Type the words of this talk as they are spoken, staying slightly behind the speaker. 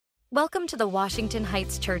Welcome to the Washington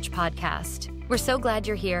Heights Church podcast. We're so glad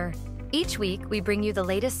you're here. Each week, we bring you the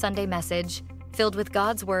latest Sunday message filled with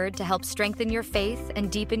God's Word to help strengthen your faith and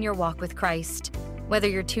deepen your walk with Christ. Whether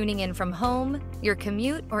you're tuning in from home, your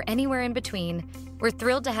commute, or anywhere in between, we're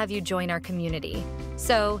thrilled to have you join our community.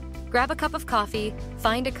 So, grab a cup of coffee,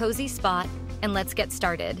 find a cozy spot, and let's get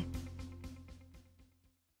started.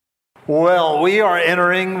 Well, we are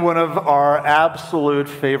entering one of our absolute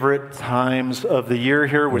favorite times of the year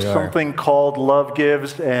here with something called Love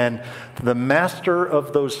Gives, and the master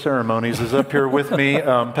of those ceremonies is up here with me,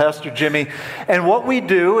 Pastor Jimmy. And what we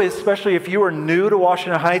do, especially if you are new to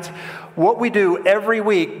Washington Heights, what we do every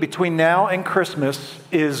week between now and Christmas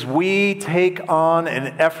is we take on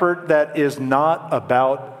an effort that is not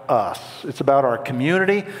about us. It's about our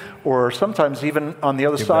community, or sometimes even on the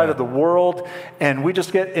other side of the world, and we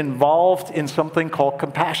just get involved in something called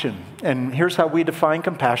compassion. And here's how we define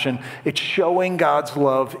compassion. It's showing God's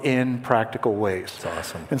love in practical ways. That's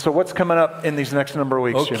awesome. And so what's coming up in these next number of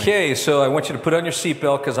weeks, Jimmy? Okay, so I want you to put on your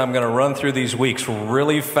seatbelt because I'm going to run through these weeks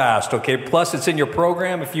really fast, okay? Plus, it's in your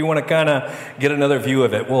program if you want to kind of get another view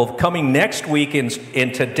of it. Well, coming next week, and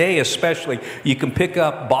today especially, you can pick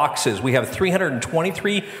up boxes. We have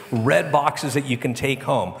 323 red boxes that you can take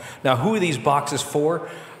home. Now, who are these boxes for?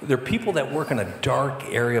 They're people that work in a dark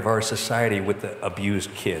area of our society with the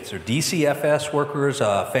abused kids. They're DCFS workers,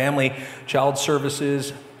 family, child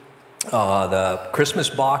services, the Christmas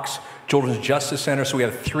box, Children's Justice Center. So we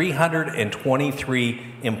have 323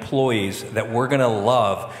 employees that we're going to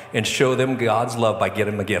love and show them God's love by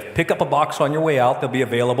getting them a gift. Pick up a box on your way out. They'll be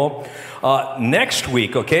available. Next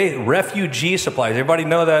week, okay, refugee supplies. Everybody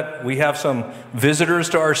know that we have some visitors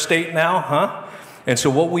to our state now, huh? And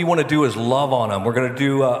so what we want to do is love on them. We're going to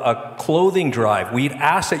do a clothing drive. We'd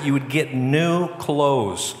ask that you would get new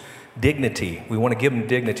clothes, dignity. We want to give them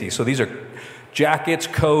dignity. So these are jackets,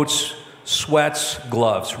 coats, sweats,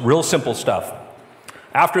 gloves, real simple stuff.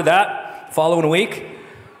 After that, following week,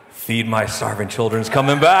 Feed My Starving Children's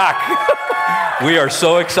coming back. We are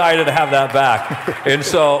so excited to have that back. And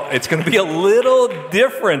so it's going to be a little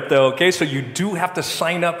different though, okay? So you do have to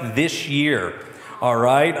sign up this year. All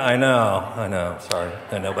right, I know, sorry,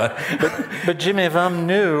 I know that. But Jimmy, if I'm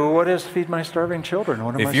new, what is Feed My Starving Children?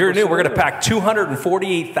 What am if you're new, we're going to pack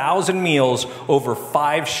 248,000 meals over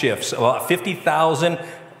 5 shifts, 50,000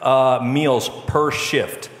 meals per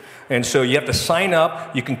shift. And so you have to sign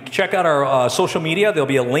up. You can check out our social media. There'll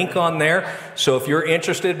be a link on there. So if you're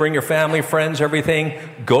interested, bring your family, friends, everything.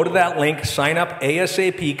 Go to that link, sign up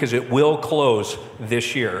ASAP because it will close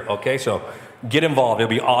this year, okay? So get involved.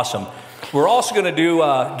 It'll be awesome. We're also going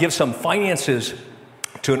to give some finances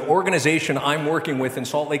to an organization I'm working with in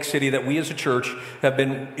Salt Lake City that we as a church have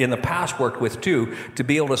been in the past worked with too, to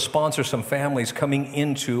be able to sponsor some families coming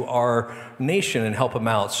into our nation and help them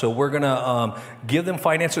out. So we're going to give them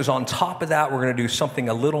finances. On top of that, we're going to do something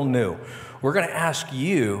a little new. We're going to ask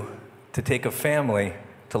you to take a family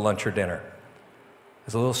to lunch or dinner.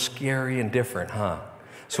 It's a little scary and different, huh?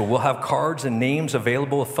 So we'll have cards and names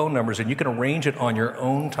available with phone numbers, and you can arrange it on your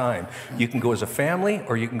own time. You can go as a family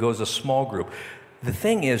or you can go as a small group. The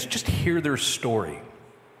thing is, just hear their story.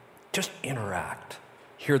 Just interact.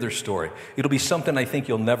 Hear their story. It'll be something I think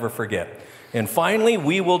you'll never forget. And finally,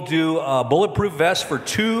 we will do bulletproof vests for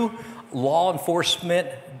 2 law enforcement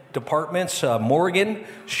departments, Morgan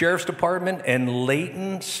Sheriff's Department and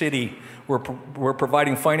Layton City. We're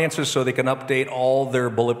providing finances so they can update all their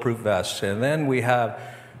bulletproof vests. And then we have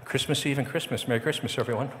Christmas Eve and Christmas. Merry Christmas,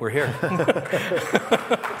 everyone. We're here.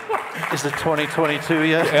 Is it 2022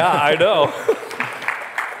 yet? Yeah, I know.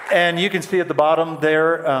 And you can see at the bottom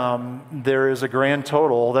there, there is a grand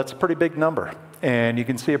total. That's a pretty big number. And you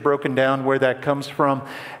can see it broken down where that comes from.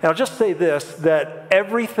 And I'll just say this, that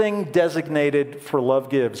everything designated for Love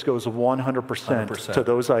Gives goes 100% to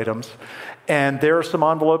those items. And there are some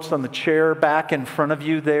envelopes on the chair back in front of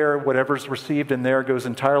you there. Whatever's received in there goes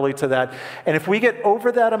entirely to that. And if we get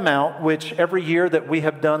over that amount, which every year that we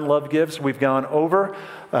have done Love Gives, we've gone over,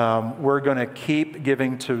 we're going to keep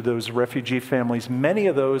giving to those refugee families. Many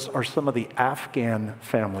of those are some of the Afghan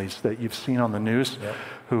families that you've seen on the news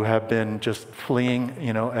who have been just fleeing,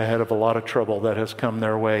 ahead of a lot of trouble that has come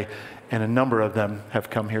their way. And a number of them have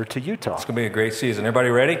come here to Utah. It's going to be a great season. Everybody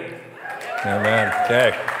ready? Amen.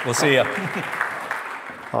 Okay, we'll see you.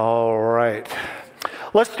 All right.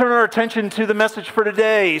 Let's turn our attention to the message for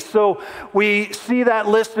today. So we see that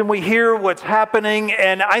list and we hear what's happening,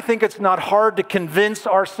 and I think it's not hard to convince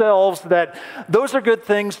ourselves that those are good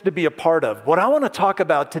things to be a part of. What I want to talk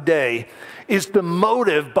about today is the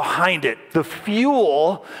motive behind it, the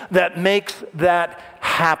fuel that makes that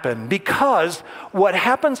happen. Because what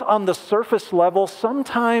happens on the surface level,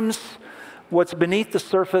 sometimes what's beneath the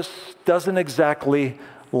surface doesn't exactly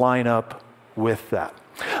line up with that.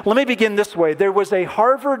 Let me begin this way. There was a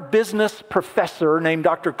Harvard business professor named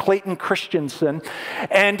Dr. Clayton Christensen,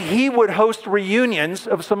 and he would host reunions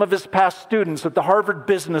of some of his past students at the Harvard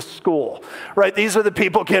Business School. Right? These are the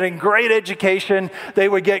people getting great education. They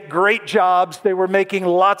would get great jobs. They were making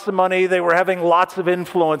lots of money. They were having lots of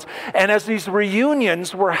influence. And as these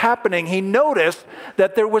reunions were happening, he noticed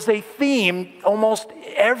that there was a theme almost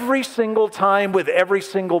every single time with every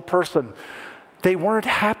single person. They weren't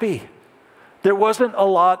happy. There wasn't a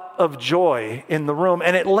lot of joy in the room,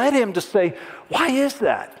 and it led him to say, why is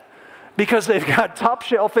that? Because they've got top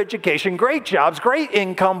shelf education, great jobs, great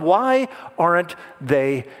income. Why aren't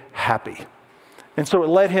they happy? And so it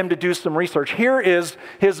led him to do some research. Here is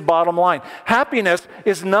his bottom line. Happiness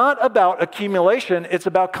is not about accumulation, it's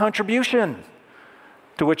about contribution.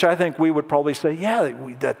 To which I think we would probably say, yeah,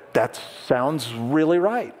 that sounds really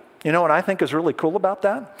right. You know what I think is really cool about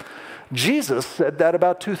that? Jesus said that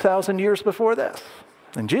about 2,000 years before this.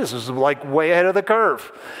 And Jesus is like way ahead of the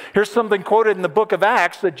curve. Here's something quoted in the book of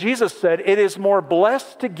Acts that Jesus said, it is more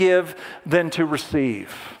blessed to give than to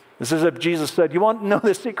receive. This is if Jesus said, you want to know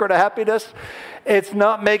the secret of happiness? It's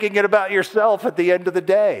not making it about yourself at the end of the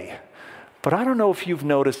day. But I don't know if you've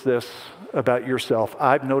noticed this about yourself.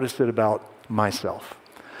 I've noticed it about myself.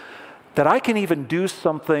 That I can even do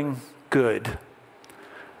something good,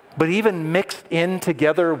 but even mixed in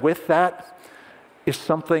together with that is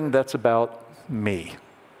something that's about me.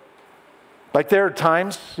 Like there are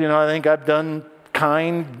times, I think I've done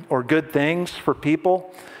kind or good things for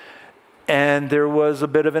people, and there was a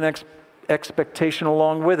bit of an expectation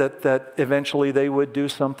along with it that eventually they would do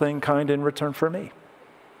something kind in return for me.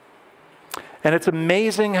 And it's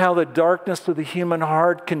amazing how the darkness of the human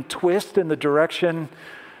heart can twist in the direction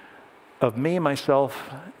of me,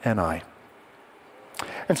 myself, and I.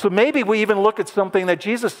 And so maybe we even look at something that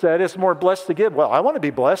Jesus said is more blessed to give. Well, I want to be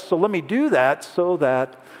blessed, so let me do that so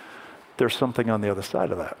that there's something on the other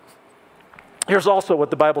side of that. Here's also what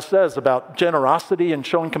the Bible says about generosity and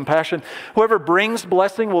showing compassion. Whoever brings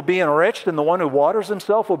blessing will be enriched, and the one who waters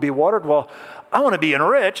himself will be watered. Well, I want to be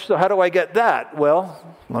enriched, so how do I get that?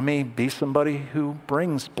 Well, let me be somebody who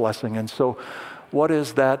brings blessing. And so what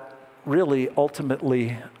is that really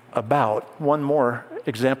ultimately about? One more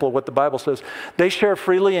example of what the Bible says. They share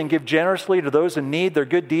freely and give generously to those in need. Their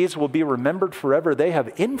good deeds will be remembered forever. They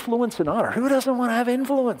have influence and honor. Who doesn't want to have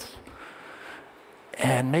influence?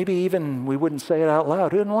 And maybe even we wouldn't say it out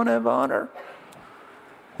loud. Who doesn't want to have honor?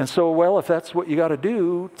 And so, well, if that's what you got to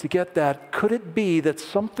do to get that, could it be that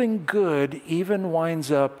something good even winds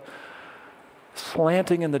up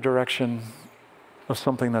slanting in the direction of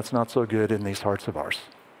something that's not so good in these hearts of ours?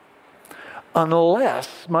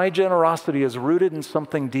 Unless my generosity is rooted in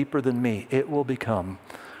something deeper than me, it will become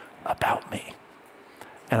about me.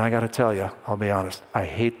 And I got to tell you, I'll be honest, I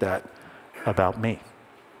hate that about me.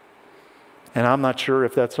 And I'm not sure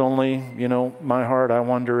if that's only, my heart. I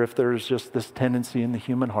wonder if there's just this tendency in the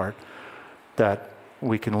human heart that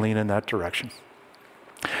we can lean in that direction.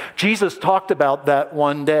 Jesus talked about that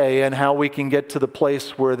one day and how we can get to the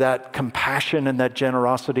place where that compassion and that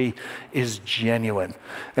generosity is genuine.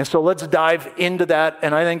 And so let's dive into that.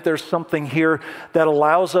 And I think there's something here that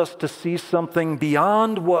allows us to see something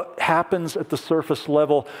beyond what happens at the surface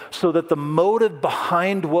level so that the motive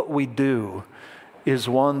behind what we do is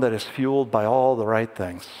one that is fueled by all the right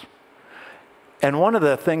things. And one of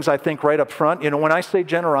the things I think right up front, when I say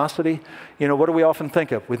generosity, what do we often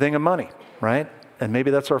think of? We think of money, right? And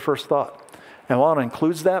maybe that's our first thought. And while it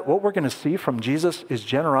includes that, what we're going to see from Jesus is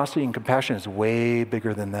generosity and compassion is way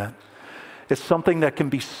bigger than that. It's something that can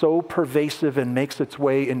be so pervasive and makes its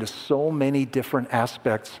way into so many different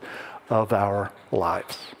aspects of our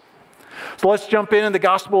lives. So let's jump in the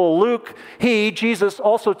Gospel of Luke. Jesus,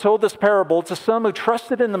 also told this parable to some who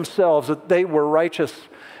trusted in themselves that they were righteous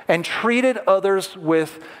and treated others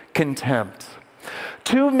with contempt.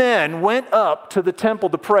 Two men went up to the temple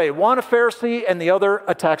to pray, one a Pharisee and the other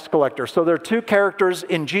a tax collector. So there are two characters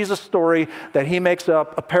in Jesus' story that he makes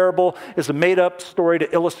up. A parable is a made-up story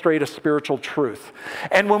to illustrate a spiritual truth.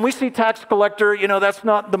 And when we see tax collector, that's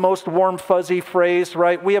not the most warm, fuzzy phrase,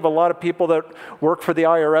 right? We have a lot of people that work for the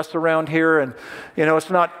IRS around here, and, it's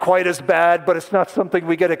not quite as bad, but it's not something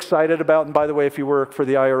we get excited about. And by the way, if you work for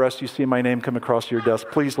the IRS, you see my name come across your desk,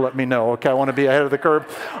 please let me know, okay? I want to be ahead of the curve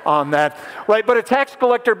on that, right? But a tax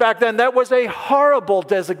collector back then, that was a horrible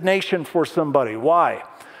designation for somebody. Why?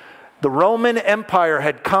 The Roman Empire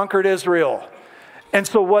had conquered Israel. And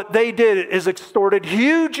so what they did is extorted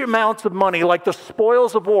huge amounts of money, like the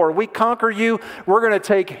spoils of war. We conquer you, we're going to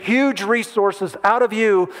take huge resources out of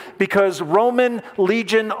you because Roman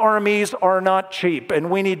legion armies are not cheap, and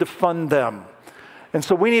we need to fund them. And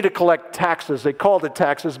so we need to collect taxes. They called it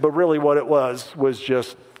taxes, but really what it was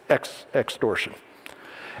just extortion.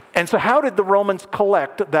 And so how did the Romans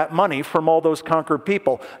collect that money from all those conquered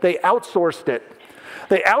people? They outsourced it.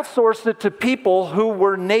 They outsourced it to people who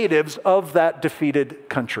were natives of that defeated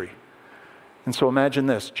country. And so imagine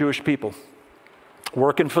this, Jewish people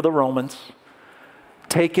working for the Romans,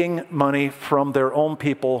 taking money from their own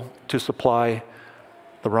people to supply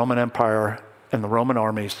the Roman Empire and the Roman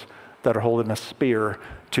armies that are holding a spear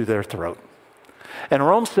to their throat. And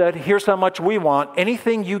Rome said, here's how much we want.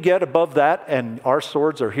 Anything you get above that, and our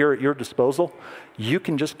swords are here at your disposal, you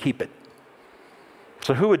can just keep it.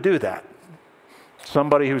 So who would do that?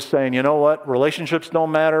 Somebody who's saying, you know what, relationships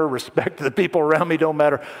don't matter, respect to the people around me don't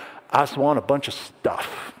matter. I just want a bunch of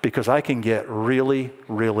stuff because I can get really,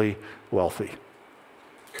 really wealthy.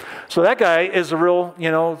 So that guy is a real,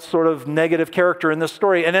 sort of negative character in this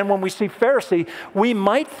story. And then when we see Pharisee, we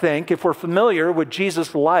might think, if we're familiar with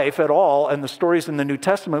Jesus' life at all and the stories in the New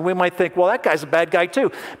Testament, we might think, well, that guy's a bad guy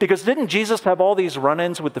too. Because didn't Jesus have all these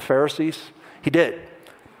run-ins with the Pharisees? He did.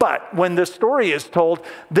 But when this story is told,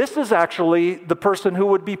 this is actually the person who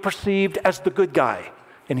would be perceived as the good guy.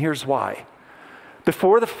 And here's why.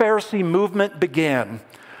 Before the Pharisee movement began,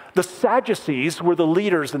 the Sadducees were the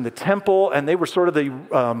leaders in the temple, and they were sort of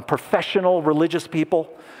the professional religious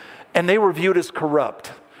people, and they were viewed as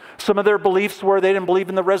corrupt. Some of their beliefs were they didn't believe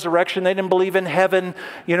in the resurrection, they didn't believe in heaven.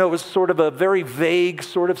 It was sort of a very vague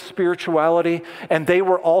sort of spirituality, and they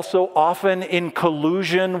were also often in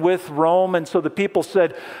collusion with Rome, and so the people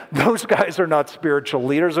said, those guys are not spiritual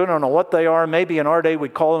leaders, we don't know what they are, maybe in our day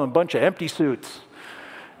we'd call them a bunch of empty suits.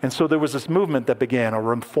 And so there was this movement that began, a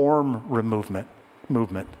reform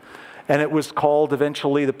movement. And it was called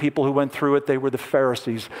eventually, the people who went through it, they were the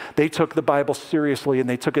Pharisees. They took the Bible seriously and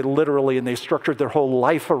they took it literally and they structured their whole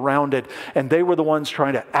life around it. And they were the ones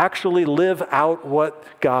trying to actually live out what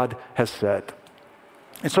God has said.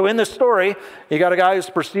 And so in this story, you got a guy who's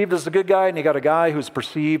perceived as the good guy and you got a guy who's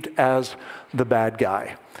perceived as the bad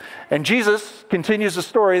guy. And Jesus continues the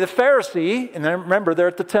story. The Pharisee, and then remember they're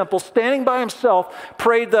at the temple, standing by himself,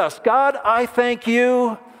 prayed thus, God, I thank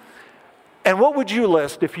you. And what would you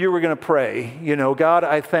list if you were going to pray? God,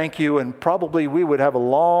 I thank you. And probably we would have a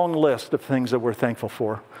long list of things that we're thankful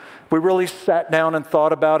for. We really sat down and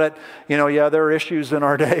thought about it. Yeah, there are issues in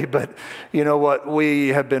our day, but you know what? We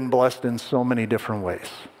have been blessed in so many different ways.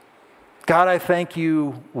 God, I thank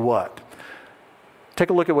you what? Take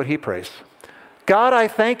a look at what he prays. God, I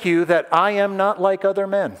thank you that I am not like other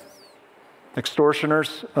men.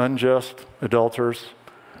 Extortioners, unjust, adulterers,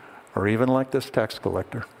 or even like this tax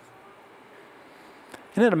collector.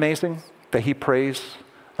 Isn't it amazing that he prays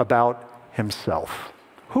about himself?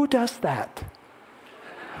 Who does that?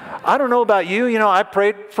 I don't know about you. I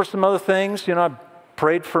prayed for some other things. I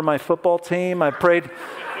prayed for my football team. I prayed,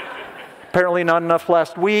 apparently not enough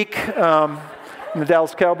last week. The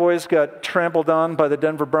Dallas Cowboys got trampled on by the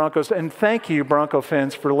Denver Broncos. And thank you, Bronco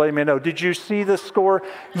fans, for letting me know. Did you see the score?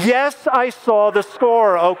 Yes, I saw the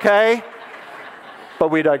score, okay?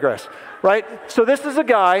 But we digress. Right? So this is a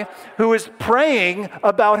guy who is praying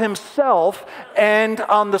about himself, and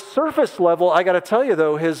on the surface level, I got to tell you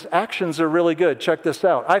though, his actions are really good. Check this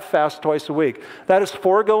out. I fast twice a week. That is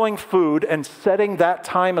foregoing food and setting that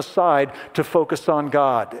time aside to focus on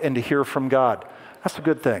God and to hear from God. That's a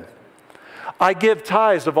good thing. I give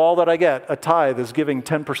tithes of all that I get. A tithe is giving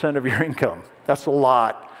 10% of your income. That's a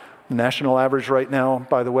lot. The national average right now,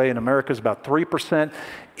 by the way, in America is about 3%.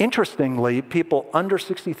 Interestingly, people under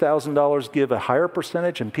 $60,000 give a higher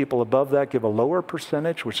percentage and people above that give a lower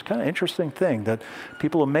percentage, which is kind of an interesting thing, that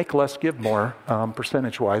people who make less give more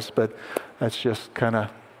percentage-wise, but that's just kind of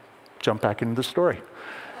jump back into the story.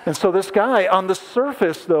 And so this guy, on the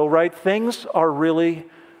surface though, right, things are really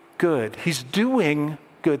good. He's doing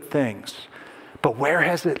good things. But where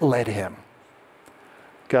has it led him?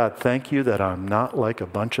 God, thank you that I'm not like a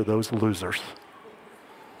bunch of those losers.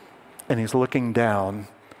 And he's looking down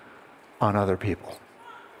on other people.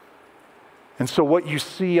 And so what you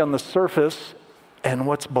see on the surface and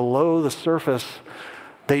what's below the surface,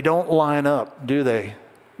 they don't line up, do they?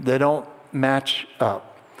 They don't match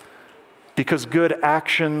up. Because good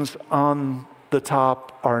actions on the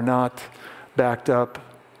top are not backed up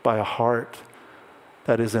by a heart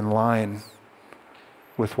that is in line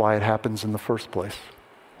with why it happens in the first place.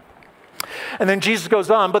 And then Jesus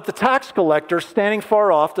goes on, but the tax collector, standing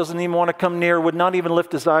far off, doesn't even want to come near, would not even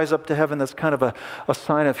lift his eyes up to heaven. That's kind of a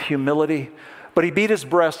sign of humility. But he beat his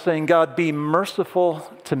breast, saying, God, be merciful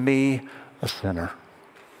to me, a sinner.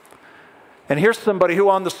 And here's somebody who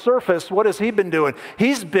on the surface, what has he been doing?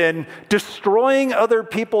 He's been destroying other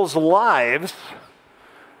people's lives,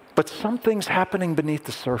 but something's happening beneath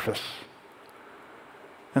the surface.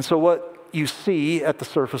 And so what you see at the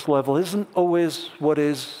surface level isn't always what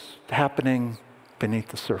is happening beneath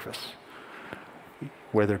the surface.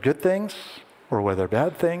 Whether good things or whether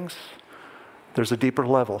bad things, there's a deeper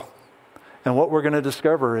level. And what we're going to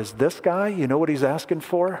discover is this guy, you know what he's asking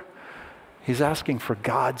for? He's asking for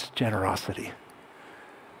God's generosity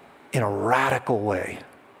in a radical way.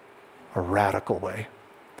 A radical way.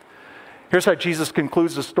 Here's how Jesus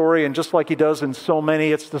concludes the story, and just like he does in so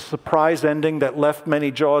many, it's the surprise ending that left many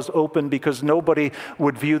jaws open because nobody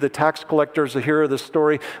would view the tax collector as the hero of the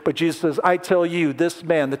story. But Jesus says, I tell you, this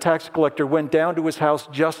man, the tax collector, went down to his house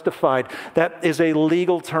justified. That is a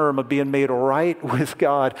legal term of being made right with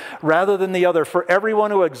God, rather than the other. For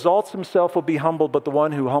everyone who exalts himself will be humbled, but the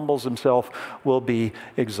one who humbles himself will be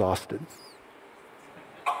exhausted.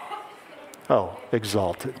 Oh,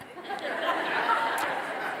 exalted.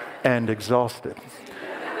 And exhausted.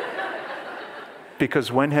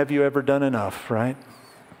 Because when have you ever done enough, right?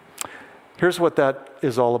 Here's what that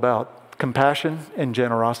is all about. Compassion and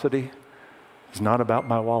generosity is not about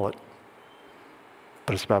my wallet,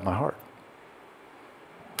 but it's about my heart.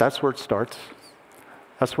 That's where it starts.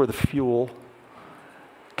 That's where the fuel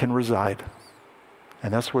can reside.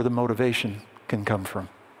 And that's where the motivation can come from.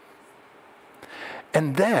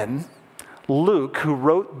 And then Luke, who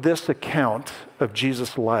wrote this account of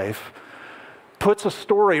Jesus' life, puts a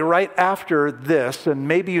story right after this, and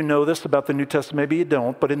maybe you know this about the New Testament, maybe you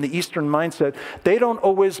don't, but in the Eastern mindset, they don't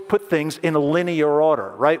always put things in a linear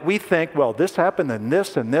order, right? We think, well, this happened and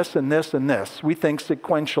this and this and this and this. We think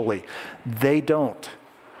sequentially. They don't.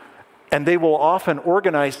 And they will often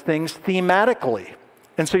organize things thematically.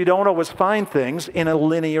 And so you don't always find things in a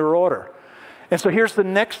linear order. And so here's the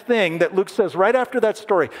next thing that Luke says right after that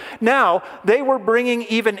story. Now, they were bringing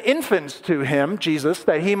even infants to him, Jesus,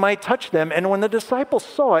 that he might touch them. And when the disciples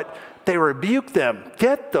saw it, they rebuked them.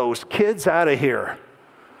 Get those kids out of here.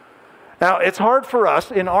 Now, it's hard for us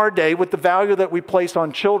in our day with the value that we place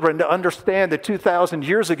on children to understand that 2,000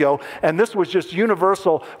 years ago, and this was just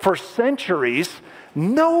universal for centuries,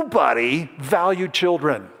 nobody valued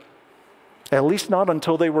children. At least not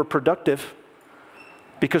until they were productive.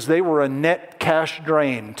 Because they were a net cash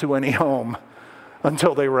drain to any home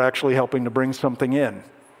until they were actually helping to bring something in.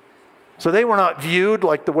 So they were not viewed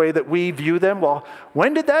like the way that we view them. Well,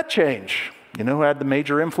 when did that change? You know who had the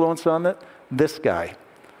major influence on that? This guy.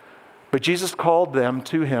 But Jesus called them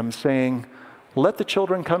to him, saying, let the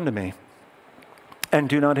children come to me, and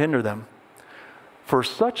do not hinder them. For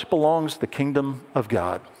such belongs the kingdom of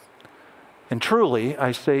God. And truly,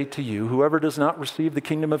 I say to you, whoever does not receive the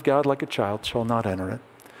kingdom of God like a child shall not enter it.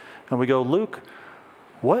 And we go, Luke,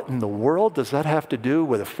 what in the world does that have to do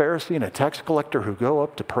with a Pharisee and a tax collector who go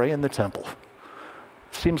up to pray in the temple?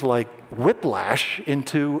 Seems like whiplash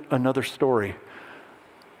into another story.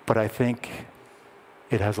 But I think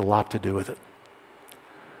it has a lot to do with it.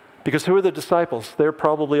 Because who are the disciples? They're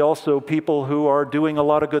probably also people who are doing a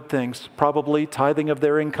lot of good things, probably tithing of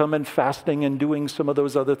their income and fasting and doing some of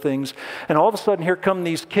those other things. And all of a sudden, here come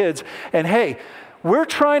these kids. And hey, we're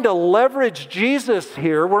trying to leverage Jesus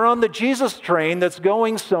here. We're on the Jesus train that's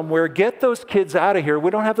going somewhere. Get those kids out of here.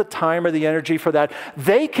 We don't have the time or the energy for that.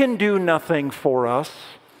 They can do nothing for us.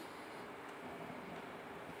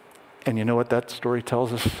 And you know what that story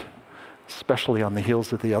tells us? Especially on the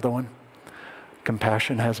heels of the other one.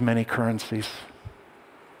 Compassion has many currencies.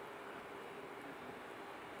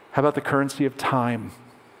 How about the currency of time?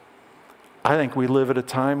 I think we live at a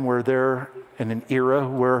time where they're in an era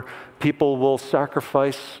where people will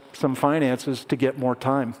sacrifice some finances to get more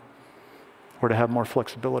time or to have more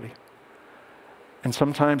flexibility. And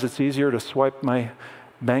sometimes it's easier to swipe my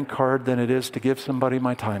bank card than it is to give somebody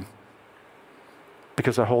my time.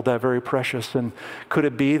 because I hold that very precious. And could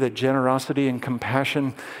it be that generosity and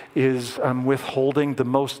compassion is withholding the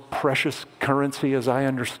most precious currency as I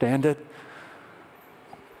understand it,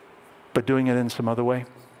 but doing it in some other way?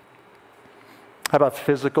 How about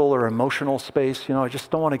physical or emotional space? I just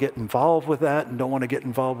don't want to get involved with that and don't want to get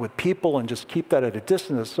involved with people and just keep that at a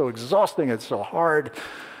distance. It's so exhausting. It's so hard.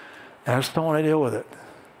 And I just don't want to deal with it.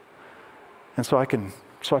 And so I can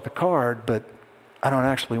swipe a card, but I don't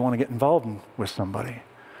actually want to get involved with somebody.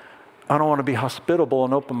 I don't want to be hospitable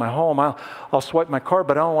and open my home. I'll swipe my card,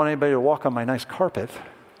 but I don't want anybody to walk on my nice carpet.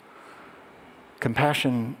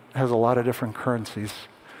 Compassion has a lot of different currencies.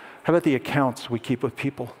 How about the accounts we keep with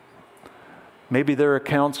people? Maybe there are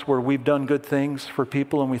accounts where we've done good things for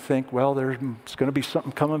people and we think, well, there's going to be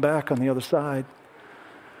something coming back on the other side.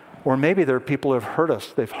 Or maybe there are people who have hurt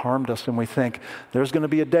us, they've harmed us, and we think there's going to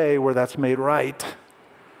be a day where that's made right.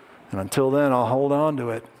 And until then, I'll hold on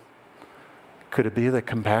to it. Could it be that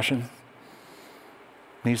compassion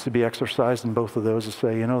needs to be exercised in both of those to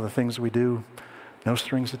say, the things we do, no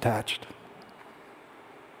strings attached.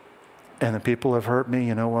 And the people who have hurt me,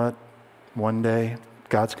 you know what? One day,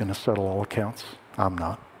 God's going to settle all accounts. I'm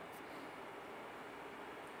not.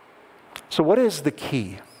 So what is the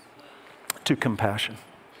key to compassion?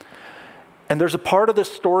 And there's a part of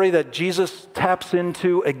this story that Jesus taps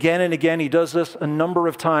into again and again. He does this a number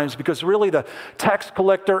of times because really the tax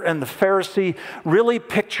collector and the Pharisee really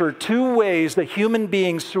picture two ways that human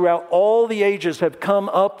beings throughout all the ages have come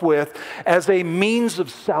up with as a means of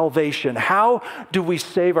salvation. How do we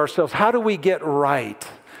save ourselves? How do we get right?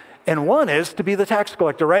 And one is to be the tax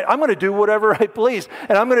collector, right? I'm going to do whatever I please,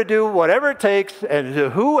 and I'm going to do whatever it takes, and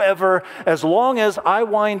to whoever, as long as I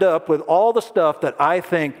wind up with all the stuff that I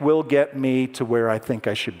think will get me to where I think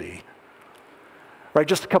I should be. Right,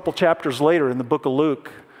 just a couple chapters later in the book of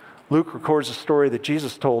Luke, Luke records a story that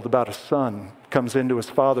Jesus told about a son comes into his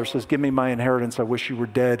father, says, give me my inheritance, I wish you were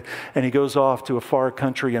dead. And he goes off to a far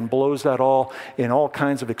country and blows that all in all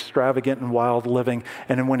kinds of extravagant and wild living.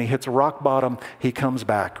 And then when he hits rock bottom, he comes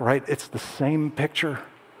back, right? It's the same picture.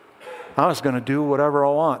 I was going to do whatever I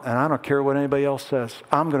want, and I don't care what anybody else says.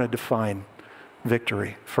 I'm going to define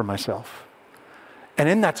victory for myself. And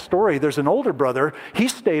in that story, there's an older brother. He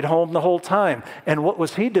stayed home the whole time. And what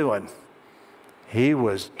was he doing? He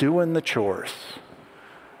was doing the chores.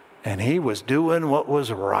 And he was doing what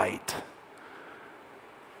was right.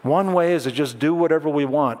 One way is to just do whatever we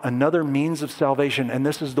want. Another means of salvation, and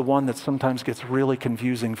this is the one that sometimes gets really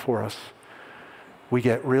confusing for us. We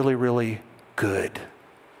get really, really good.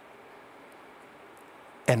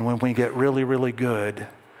 And when we get really, really good,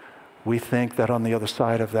 we think that on the other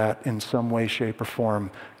side of that, in some way, shape, or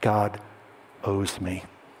form, God owes me.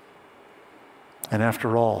 And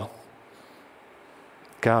after all,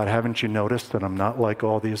 God, haven't you noticed that I'm not like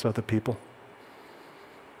all these other people?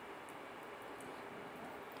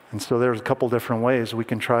 And so there's a couple different ways we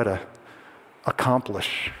can try to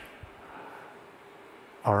accomplish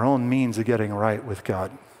our own means of getting right with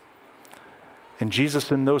God. And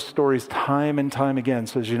Jesus in those stories time and time again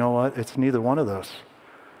says, you know what? It's neither one of those.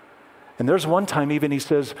 And there's one time even he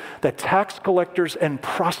says that tax collectors and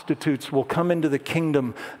prostitutes will come into the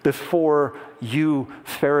kingdom before you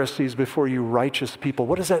Pharisees, before you righteous people.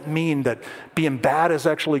 What does that mean? That being bad is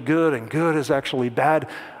actually good and good is actually bad?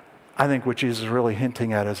 I think what Jesus is really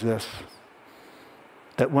hinting at is this,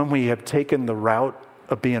 that when we have taken the route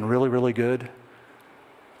of being really, really good,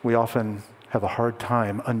 we often have a hard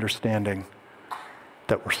time understanding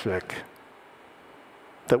that we're sick,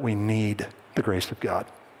 that we need the grace of God.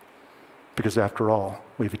 Because after all,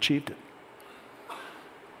 we've achieved it.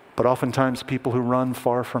 But oftentimes people who run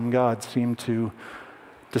far from God seem to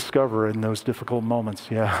discover in those difficult moments,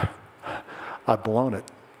 yeah, I've blown it,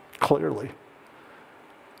 clearly.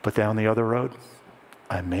 But down the other road,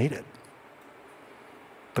 I made it.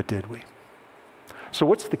 But did we? So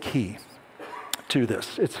what's the key to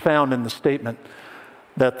this? It's found in the statement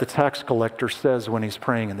that the tax collector says when he's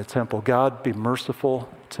praying in the temple, God, be merciful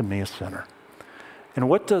to me, a sinner. And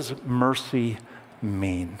what does mercy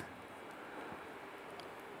mean?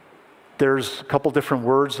 There's a couple different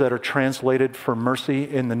words that are translated for mercy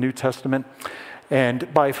in the New Testament.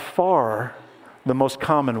 And by far, the most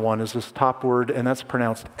common one is this top word, and that's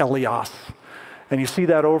pronounced elios. And you see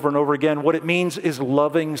that over and over again. What it means is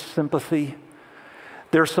loving sympathy.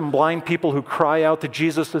 There are some blind people who cry out to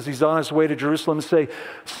Jesus as he's on his way to Jerusalem and say,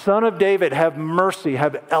 Son of David, have mercy,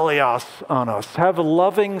 have elios on us, have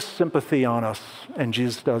loving sympathy on us. And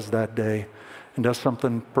Jesus does that day and does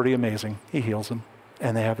something pretty amazing. He heals them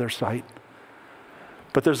and they have their sight.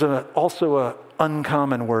 But there's also an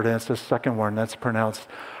uncommon word, and it's the second one that's pronounced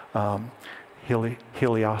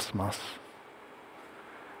heliosmos.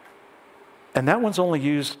 And that one's only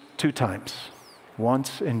used 2 times,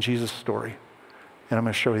 once in Jesus' story. And I'm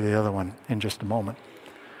going to show you the other one in just a moment.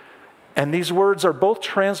 And these words are both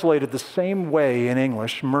translated the same way in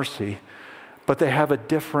English, mercy, but they have a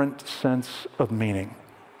different sense of meaning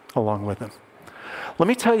along with them. Let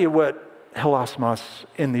me tell you what hilasmos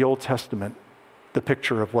in the Old Testament, the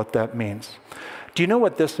picture of what that means. Do you know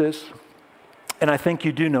what this is? And I think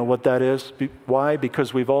you do know what that is. Why?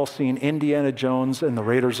 Because we've all seen Indiana Jones and the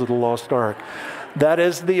Raiders of the Lost Ark. That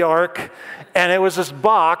is the ark. And it was this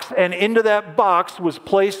box, and into that box was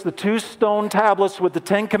placed the 2 stone tablets with the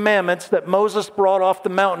 10 commandments that Moses brought off the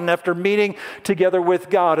mountain after meeting together with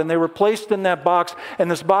God. And they were placed in that box,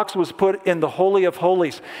 and this box was put in the Holy of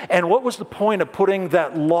Holies. And what was the point of putting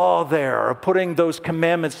that law there, of putting those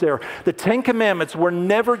commandments there? The 10 commandments were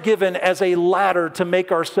never given as a ladder to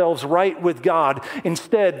make ourselves right with God.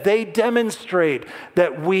 Instead, they demonstrate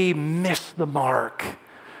that we miss the mark,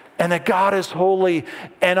 and that God is holy,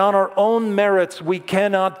 and on our own merits, we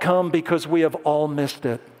cannot come because we have all missed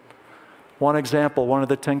it. One example, one of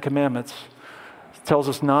the 10 commandments tells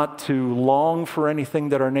us not to long for anything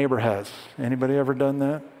that our neighbor has. Anybody ever done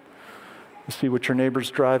that? You see what your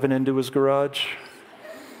neighbor's driving into his garage,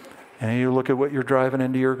 and you look at what you're driving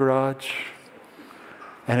into your garage,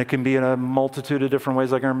 and it can be in a multitude of different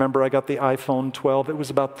ways. I can remember I got the iPhone 12. It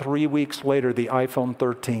was about 3 weeks later, the iPhone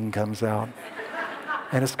 13 comes out.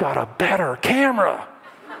 And it's got a better camera.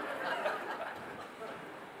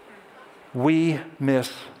 We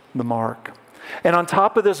miss the mark. And on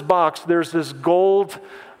top of this box, there's this gold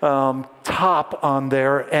top on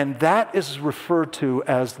there, and that is referred to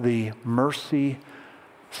as the mercy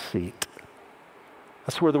seat.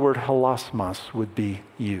 That's where the word hilasmos would be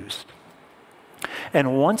used.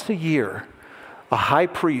 And once a year, a high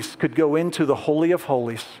priest could go into the Holy of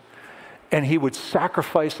Holies, and he would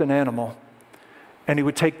sacrifice an animal. And he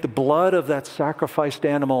would take the blood of that sacrificed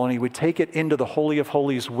animal and he would take it into the Holy of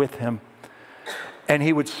Holies with him. And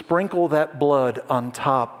he would sprinkle that blood on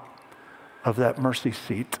top of that mercy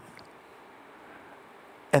seat.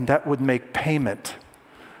 And that would make payment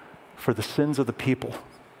for the sins of the people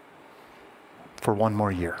for 1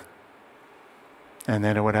 more year. And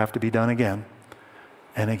then it would have to be done again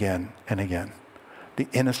and again and again. The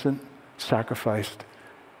innocent sacrificed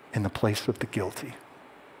in the place of the guilty.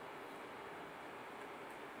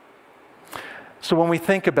 So when we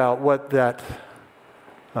think about what that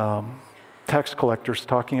tax collector is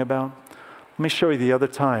talking about, let me show you the other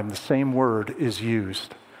time the same word is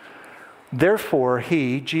used. Therefore,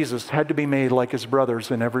 he, Jesus, had to be made like his brothers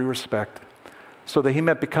in every respect, so that he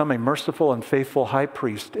might become a merciful and faithful high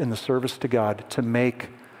priest in the service to God to make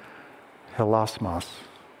hilasmos,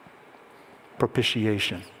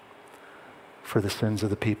 propitiation for the sins of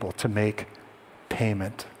the people, to make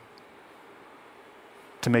payment.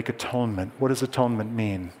 To make atonement. What does atonement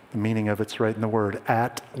mean? The meaning of it's right in the word,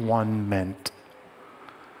 at-one-ment.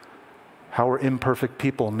 How are imperfect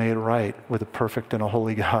people made right with a perfect and a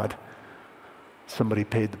holy God? Somebody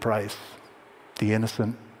paid the price. The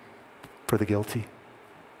innocent for the guilty.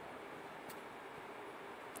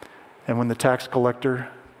 And when the tax collector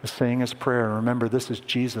is saying his prayer, remember this is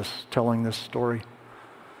Jesus telling this story.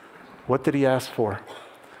 What did he ask for?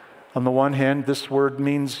 On the one hand, this word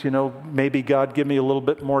means, maybe God, give me a little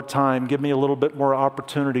bit more time. Give me a little bit more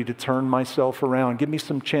opportunity to turn myself around. Give me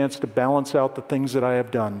some chance to balance out the things that I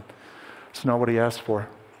have done. It's not what he asked for.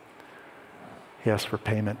 He asked for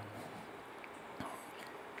payment.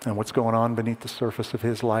 And what's going on beneath the surface of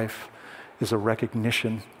his life is a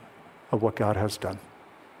recognition of what God has done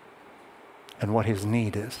and what his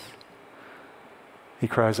need is. He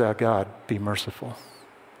cries out, God, be merciful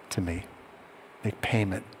to me. Make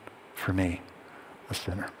payment for me, a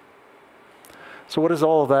sinner. So what does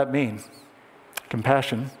all of that mean?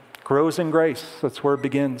 Compassion grows in grace. That's where it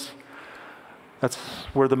begins. That's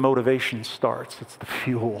where the motivation starts. It's the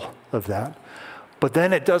fuel of that. But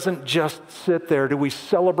then it doesn't just sit there. Do we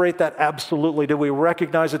celebrate that? Absolutely. Do we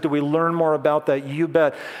recognize it? Do we learn more about that? You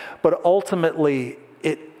bet. But ultimately,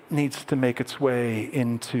 it needs to make its way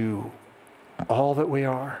into all that we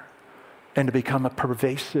are, and to become a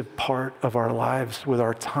pervasive part of our lives with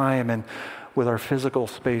our time and with our physical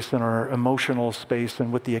space and our emotional space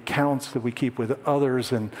and with the accounts that we keep with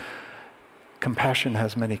others. And compassion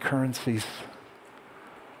has many currencies.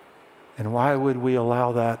 And why would we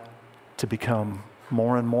allow that to become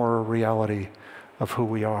more and more a reality of who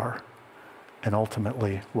we are and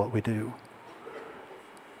ultimately what we do?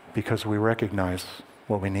 Because we recognize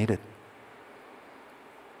what we needed.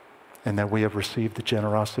 And that we have received the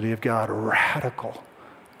generosity of God, radical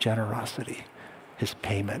generosity, his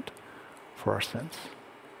payment for our sins.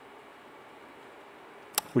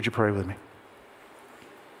 Would you pray with me?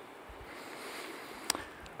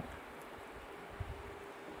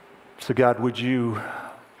 So God, would you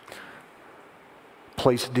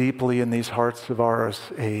place deeply in these hearts of ours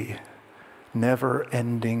a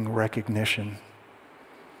never-ending recognition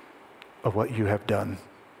of what you have done.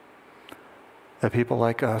 That people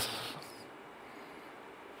like us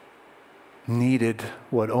needed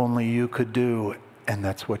what only you could do, and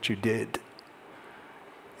that's what you did.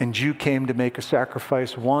 And you came to make a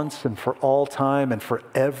sacrifice once and for all time and for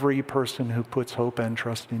every person who puts hope and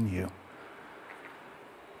trust in you.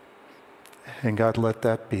 And God, let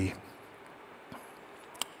that be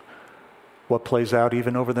what plays out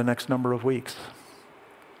even over the next number of weeks.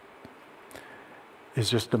 Is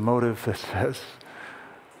just a motive that says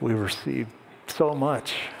we receive so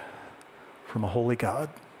much from a holy God.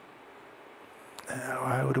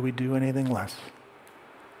 Why would we do anything less?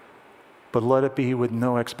 But let it be with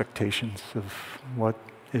no expectations of what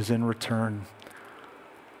is in return.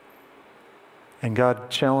 And God,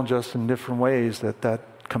 challenge us in different ways that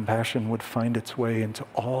compassion would find its way into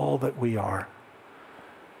all that we are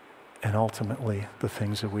and ultimately the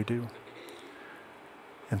things that we do.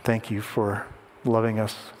 And thank you for loving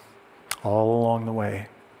us all along the way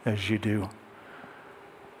as you do.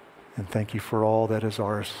 And thank you for all that is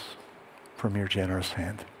ours from your generous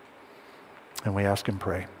hand. And we ask and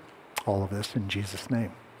pray all of this in Jesus'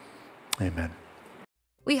 name. Amen.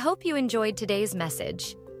 We hope you enjoyed today's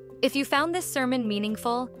message. If you found this sermon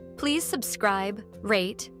meaningful, please subscribe,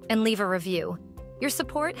 rate, and leave a review. Your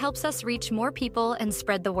support helps us reach more people and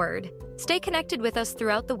spread the word. Stay connected with us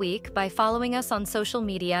throughout the week by following us on social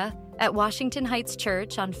media at Washington Heights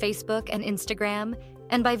Church on Facebook and Instagram,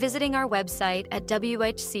 and by visiting our website at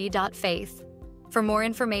whc.faith. For more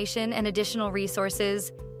information and additional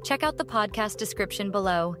resources, check out the podcast description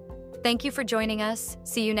below. Thank you for joining us.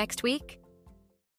 See you next week.